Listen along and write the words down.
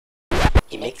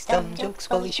He makes dumb jokes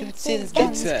while he shoots his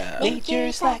guns.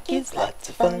 Major Slack is lots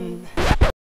of fun.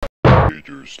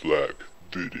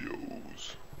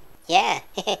 MajorSlackVideos. Yeah,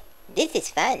 this is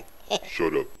fun.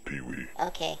 Shut up, Pee-wee.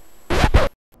 Okay.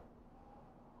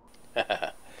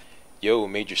 Yo,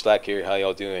 Major Slack here. How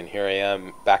y'all doing? Here I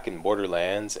am back in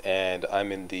Borderlands, and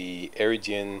I'm in the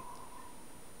Eridian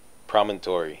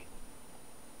Promontory,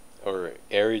 or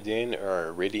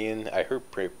Eridian. I heard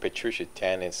Patricia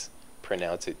Tanis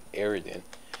pronounce it Eridian,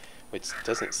 which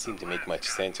doesn't seem to make much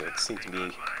sense. It seemed to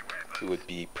me it would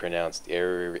be pronounced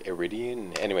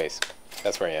Eridian. Anyways,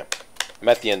 that's where I am. I'm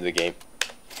at the end of the game,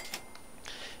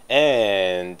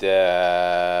 and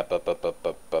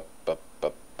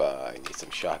I need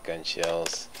some shotgun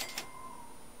shells.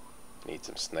 Need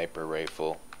some sniper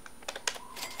rifle.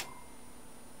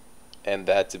 And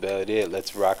that's about it.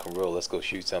 Let's rock and roll. Let's go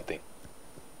shoot something.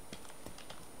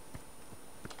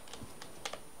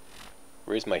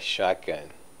 Where's my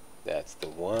shotgun? That's the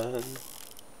one.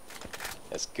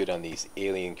 That's good on these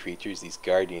alien creatures. These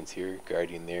guardians here.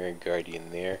 Guardian there and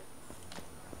guardian there.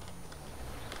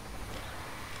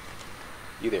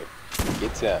 You there.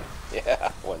 Get some.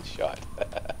 Yeah, one shot.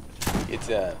 Get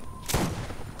some.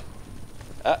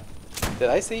 Did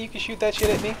I say you can shoot that shit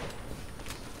at me?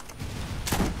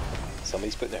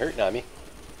 Somebody's putting a hurting on me.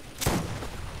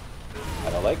 I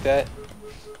don't like that.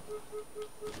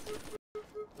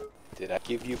 Did I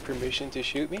give you permission to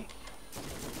shoot me?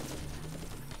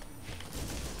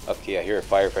 Okay, I hear a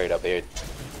firefight up there.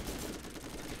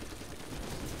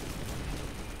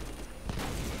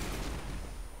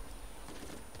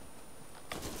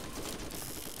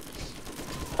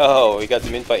 Oh, we got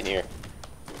some infighting here.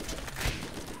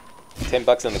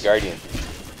 $10 on the Guardian.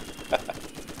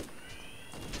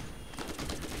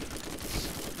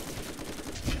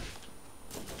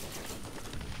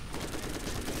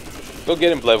 Go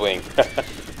get him, Bloodwing.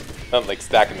 I'm like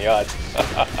stacking the odds.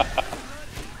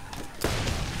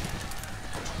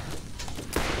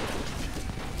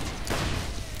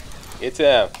 It's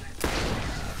him.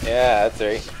 Yeah, that's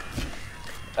right.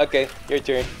 Okay, your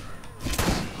turn.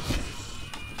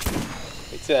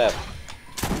 It's him.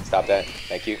 Stop that.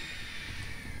 Thank you.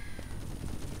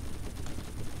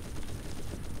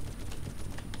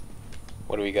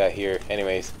 What do we got here?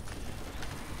 Anyways.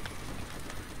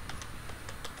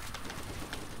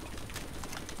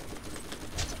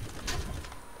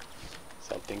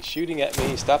 Something's shooting at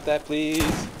me. Stop that,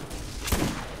 please.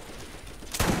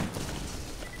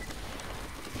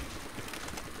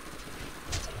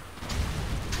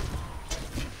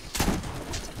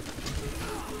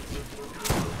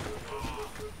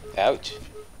 Ouch.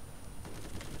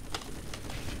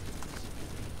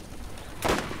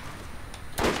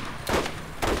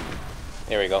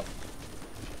 There we go.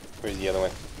 Where's the other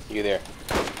one? You there.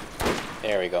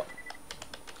 There we go.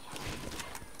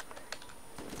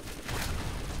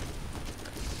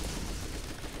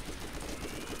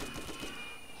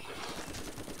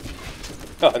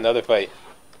 Oh, another fight.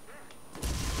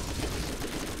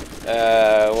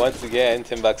 Once again,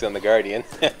 $10 on the Guardian.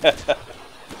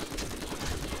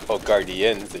 Oh,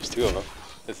 Guardians, there's two of them.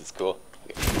 This is cool.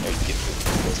 Okay, let's get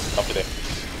this over there.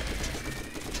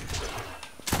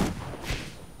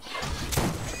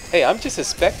 Hey, I'm just a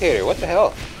spectator. What the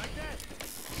hell?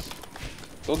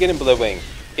 Go get him, Bloodwing.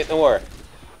 Get in the war.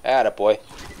 Attaboy.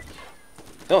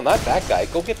 No, not that guy.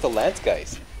 Go get the Lance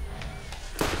guys.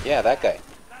 Yeah, that guy.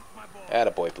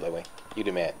 Attaboy, Bloodwing. You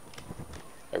the man.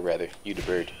 Or rather, you the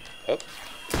bird. Oh.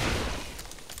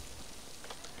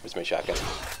 Where's my shotgun?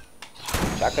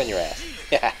 Shotgun your ass.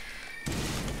 Yeah.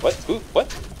 What? Who?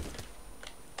 What?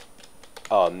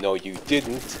 Oh, no, you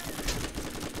didn't.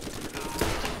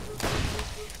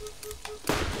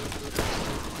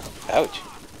 Ouch.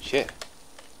 Shit.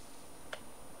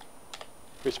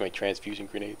 Where's my transfusion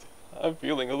grenades? I'm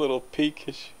feeling a little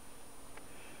peakish.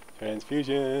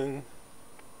 Transfusion.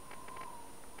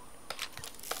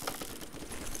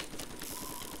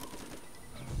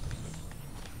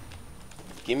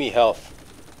 Give me health.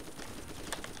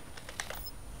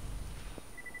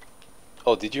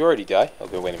 Oh, did you already die?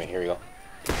 Okay, wait a minute, here we go.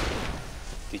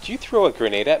 Did you throw a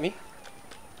grenade at me?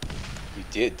 You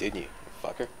did, didn't you,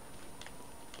 fucker?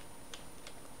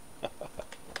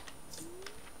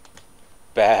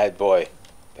 Bad boy.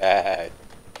 Bad.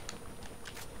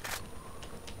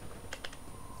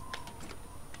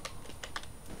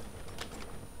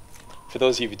 For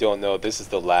those of you who don't know, this is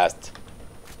the last,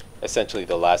 essentially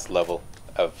the last level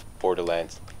of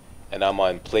Borderlands. And I'm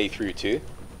on playthrough 2.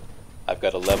 I've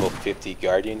got a level 50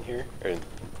 Guardian here, or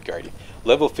Guardian,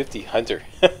 level 50 Hunter.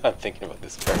 I'm thinking about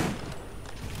this card.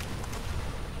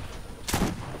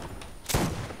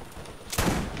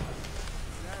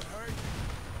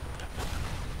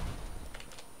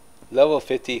 Level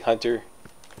 50 hunter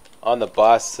on the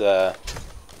boss, getting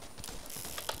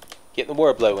the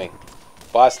war Bloodwing.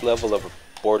 Boss level of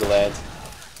Borderlands.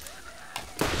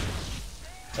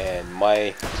 And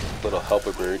my little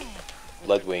helper bird,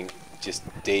 Bloodwing, just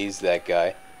dazed that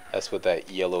guy. That's what that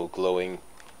yellow glowing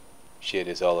shit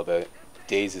is all about.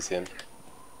 Dazes him.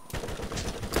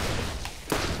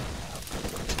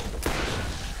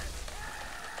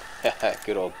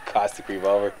 Good old caustic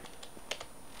revolver.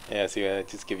 Yeah, so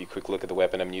just give you a quick look at the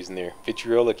weapon I'm using there.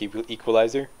 Vitriolic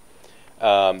equalizer.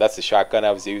 That's the shotgun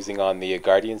I was using on the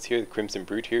Guardians here, the Crimson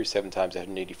Brute here, 7 times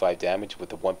 185 damage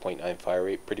with a 1.9 fire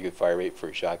rate. Pretty good fire rate for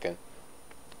a shotgun.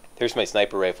 There's my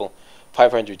sniper rifle,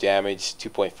 500 damage,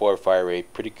 2.4 fire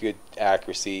rate, pretty good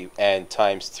accuracy, and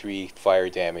times 3 fire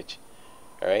damage.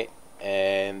 Alright,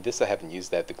 and this I haven't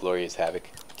used that, the Glorious Havoc.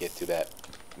 Get to that,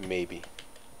 maybe.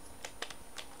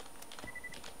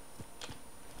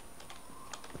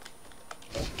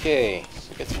 Okay,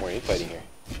 we got some more infighting here.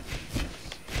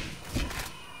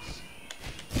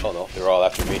 Oh no, they're all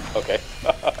after me. Okay.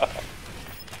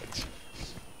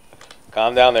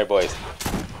 Calm down there, boys.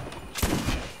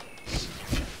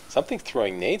 Something's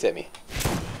throwing nades at me.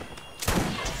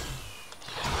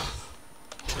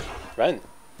 Run.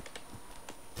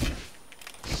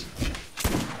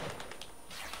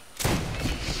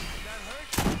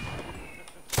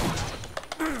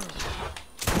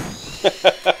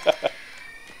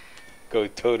 Go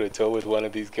toe to toe with one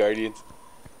of these Guardians.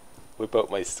 Whip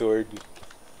out my sword.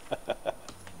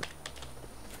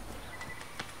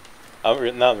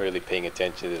 I'm not really paying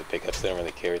attention to the pickups. I don't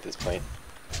really care at this point.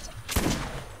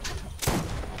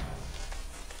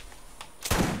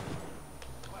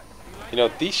 You know,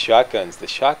 these shotguns, the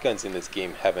shotguns in this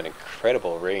game have an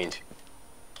incredible range.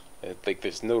 Like,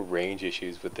 there's no range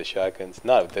issues with the shotguns.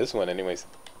 Not with this one, anyways.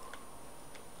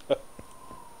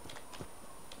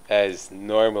 As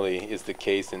normally is the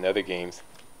case in other games.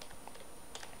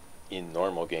 In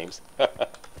normal games.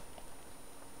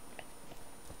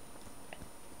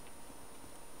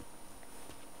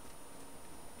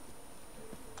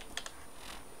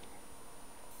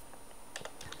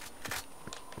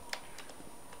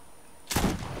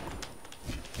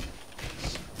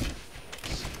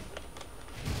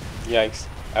 Yikes.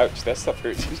 Ouch, that stuff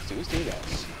hurts. Who's doing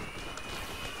that?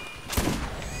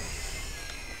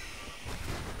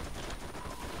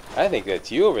 I think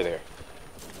that's you over there.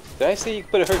 Did I say you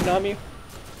could put a hurting on me?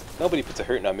 Nobody puts a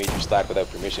hurting on Major Slack without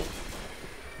permission.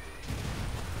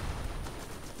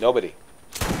 Nobody.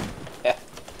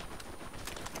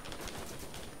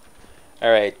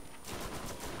 Alright.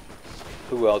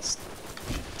 Who else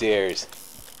dares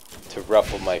to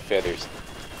ruffle my feathers?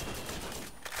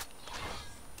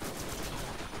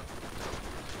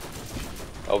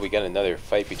 Oh, we got another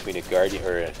fight between a Guardian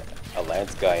or a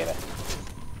Lance guy and a...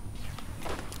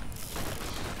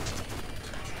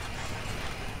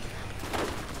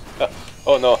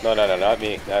 Oh no, not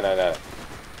me. No.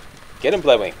 Get him,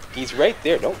 Bloodwing. He's right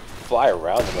there. Don't fly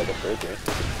around him like a bird there.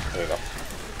 There we go.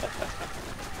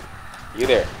 You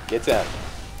there. Get down.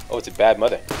 Oh, it's a bad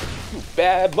mother. You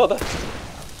bad mother.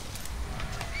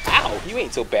 Ow, you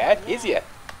ain't so bad, is ya?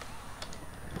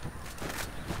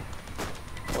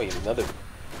 Wait, another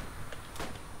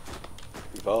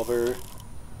revolver.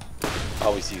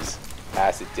 Always use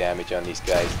acid damage on these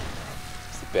guys.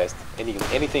 It's the best.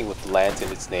 Anything with Lance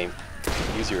in its name.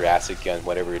 Use your acid gun,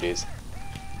 whatever it is.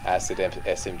 Acid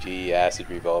SMG, acid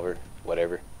revolver,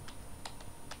 whatever.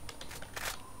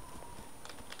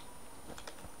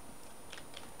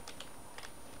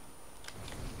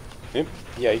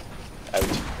 Yeah,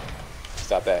 ouch.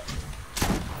 Stop that.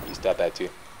 You stop that too.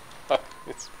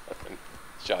 It's fucking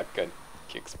shotgun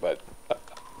kicks butt.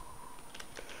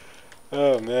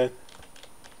 Oh man.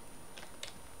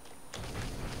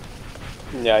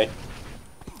 Yeah.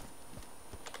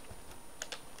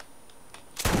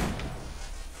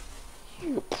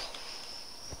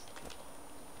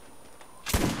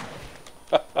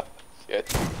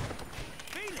 Shit.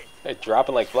 They're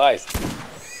dropping like flies.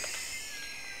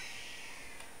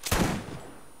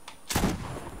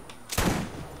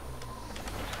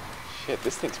 Shit,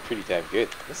 this thing's pretty damn good.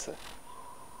 Listen.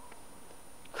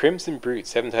 Crimson Brute,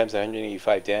 7 times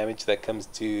 185 damage. That comes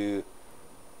to...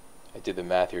 I did the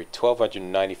math here.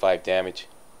 1295 damage.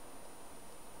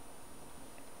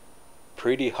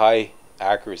 Pretty high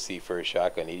accuracy for a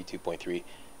shotgun, 82.3.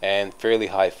 And fairly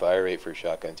high fire rate for a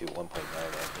shotgun too, 1.9.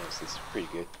 Yes, this is pretty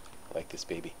good. I like this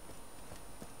baby.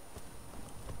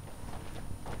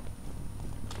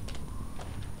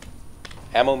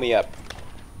 Ammo me up.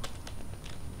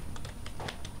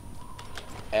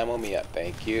 Ammo me up,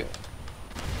 thank you.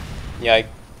 Yeah,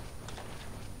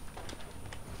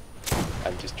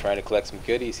 I'm just trying to collect some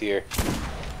goodies here.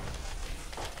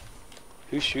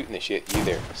 Who's shooting the shit? You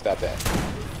there. Stop that.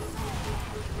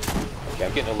 Okay,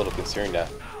 I'm getting a little concerned now.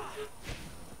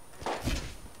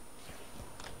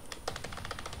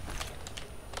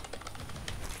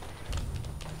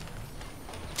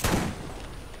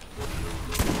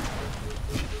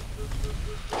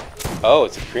 Oh,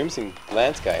 it's a Crimson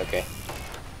Lance guy, okay.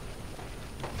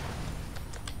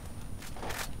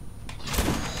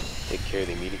 Take care of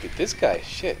the meeting. Get this guy,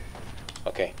 shit.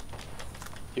 Okay.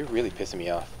 You're really pissing me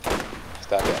off.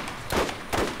 Stop that.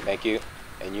 Thank you.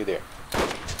 And you there.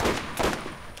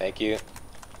 Thank you.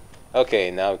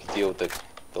 Okay, now we can deal with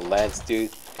the Lance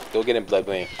dude. Go get him,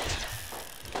 Bloodwing.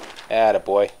 Atta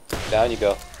boy. Down you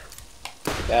go.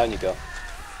 Down you go.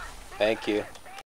 Thank you.